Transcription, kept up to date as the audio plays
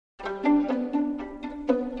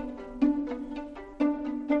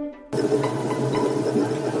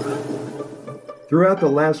Throughout the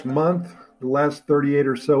last month, the last 38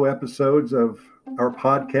 or so episodes of our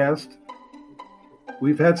podcast,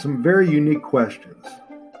 we've had some very unique questions.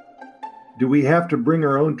 Do we have to bring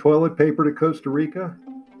our own toilet paper to Costa Rica?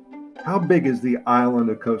 How big is the island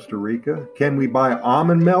of Costa Rica? Can we buy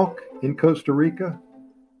almond milk in Costa Rica?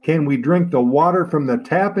 Can we drink the water from the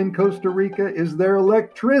tap in Costa Rica? Is there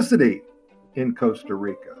electricity in Costa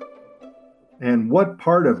Rica? And what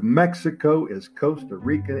part of Mexico is Costa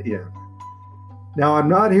Rica in? Now, I'm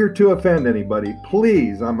not here to offend anybody.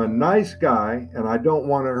 Please, I'm a nice guy and I don't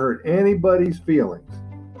want to hurt anybody's feelings.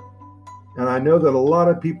 And I know that a lot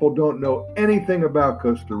of people don't know anything about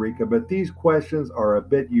Costa Rica, but these questions are a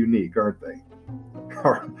bit unique, aren't they?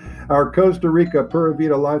 Our Costa Rica Pura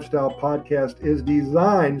Vida Lifestyle podcast is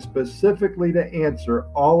designed specifically to answer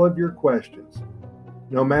all of your questions,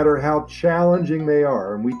 no matter how challenging they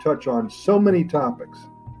are, and we touch on so many topics.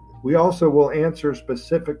 We also will answer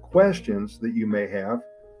specific questions that you may have,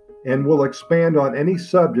 and will expand on any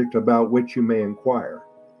subject about which you may inquire.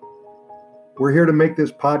 We're here to make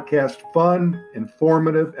this podcast fun,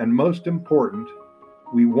 informative, and most important,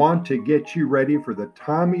 we want to get you ready for the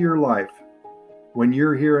time of your life when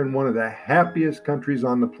you're here in one of the happiest countries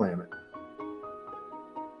on the planet.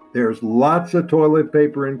 There's lots of toilet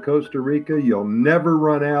paper in Costa Rica. You'll never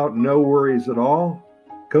run out, no worries at all.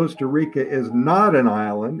 Costa Rica is not an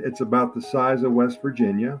island. It's about the size of West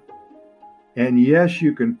Virginia. And yes,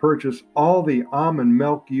 you can purchase all the almond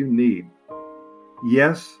milk you need.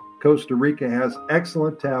 Yes, Costa Rica has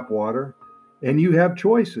excellent tap water, and you have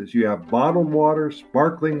choices. You have bottled water,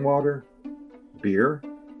 sparkling water, beer,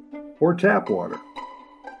 or tap water.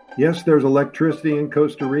 Yes, there's electricity in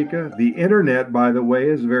Costa Rica. The internet, by the way,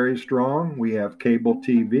 is very strong. We have cable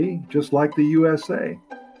TV, just like the USA.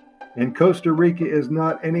 And Costa Rica is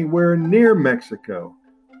not anywhere near Mexico.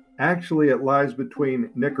 Actually, it lies between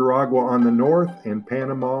Nicaragua on the north and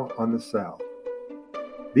Panama on the south.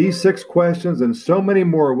 These 6 questions and so many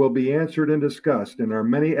more will be answered and discussed in our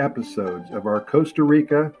many episodes of our Costa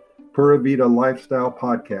Rica Pura Vida Lifestyle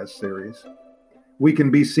podcast series. We can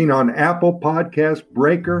be seen on Apple Podcast,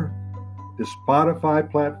 Breaker, the Spotify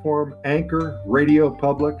platform, Anchor, Radio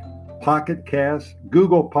Public, Pocket Cast,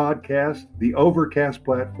 Google Podcast, the Overcast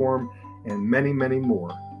platform, and many, many more.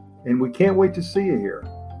 And we can't wait to see you here.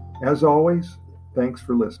 As always, thanks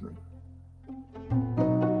for listening.